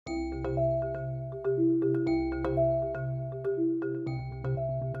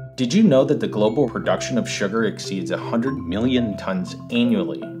Did you know that the global production of sugar exceeds 100 million tons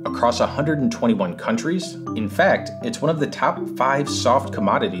annually across 121 countries? In fact, it's one of the top 5 soft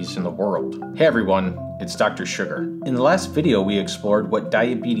commodities in the world. Hey everyone, it's Dr. Sugar. In the last video, we explored what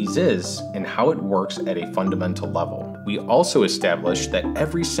diabetes is and how it works at a fundamental level. We also established that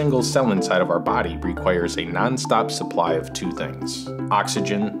every single cell inside of our body requires a non-stop supply of 2 things: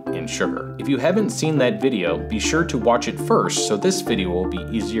 oxygen and sugar. If you haven't seen that video, be sure to watch it first so this video will be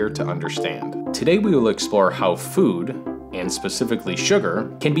easier to understand. Today we will explore how food, and specifically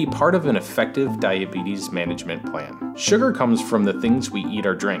sugar, can be part of an effective diabetes management plan. Sugar comes from the things we eat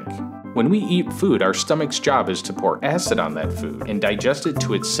or drink. When we eat food, our stomach's job is to pour acid on that food and digest it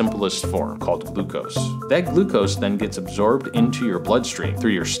to its simplest form, called glucose. That glucose then gets absorbed into your bloodstream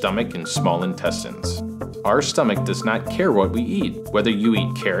through your stomach and small intestines. Our stomach does not care what we eat. Whether you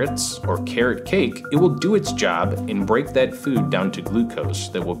eat carrots or carrot cake, it will do its job and break that food down to glucose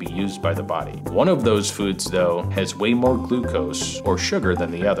that will be used by the body. One of those foods, though, has way more glucose or sugar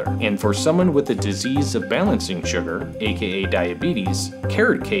than the other. And for someone with a disease of balancing sugar, aka diabetes,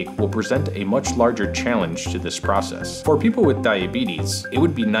 carrot cake will present a much larger challenge to this process. For people with diabetes, it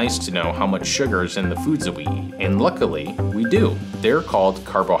would be nice to know how much sugar is in the foods that we eat. And luckily, we do. They're called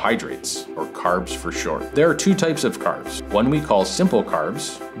carbohydrates, or carbs for short. There are 2 types of carbs. One we call simple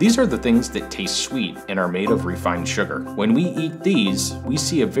carbs. These are the things that taste sweet and are made of refined sugar. When we eat these, we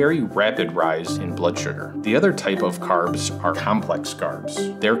see a very rapid rise in blood sugar. The other type of carbs are complex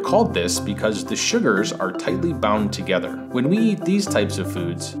carbs. They're called this because the sugars are tightly bound together. When we eat these types of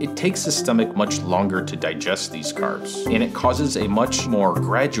foods, it takes the stomach much longer to digest these carbs, and it causes a much more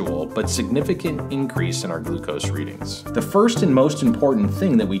gradual but significant increase in our glucose readings. The first and most important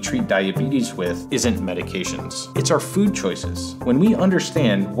thing that we treat diabetes with isn't medications. It's our food choices. When we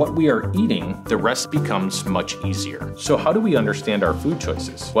understand what we are eating, the rest becomes much easier. So how do we understand our food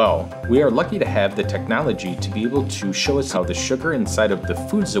choices? Well, we are lucky to have the technology to be able to show us how the sugar inside of the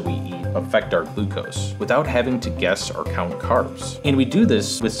foods that we eat affect our glucose without having to guess or count carbs. And we do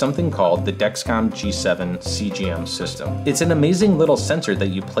this with something called the Dexcom G7 CGM system. It's an amazing little sensor that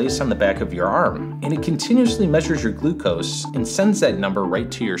you place on the back of your arm, and it continuously measures your glucose and sends that number right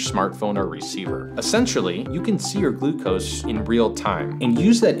to your smartphone or receiver. Essentially, you can see your glucose in real time and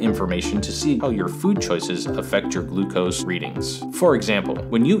use that information to see how your food choices affect your glucose readings. For example,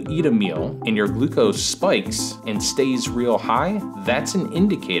 when you eat a meal and your glucose spikes and stays real high, that's an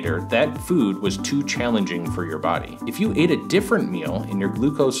indicator that food was too challenging for your body. If you ate a different meal and your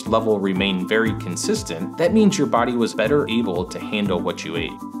glucose level remained very consistent, that means your body was better able to handle what you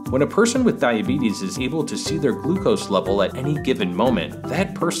ate. When a person with diabetes is able to see their glucose level at any given moment,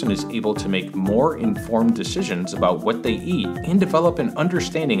 that person is able to make more informed decisions about what they eat and develop an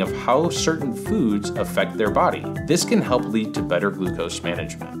understanding of how certain foods affect their body. This can help lead to better glucose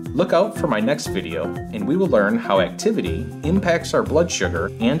management. Look out for my next video, and we will learn how activity impacts our blood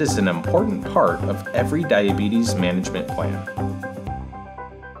sugar and is an important part of every diabetes management plan.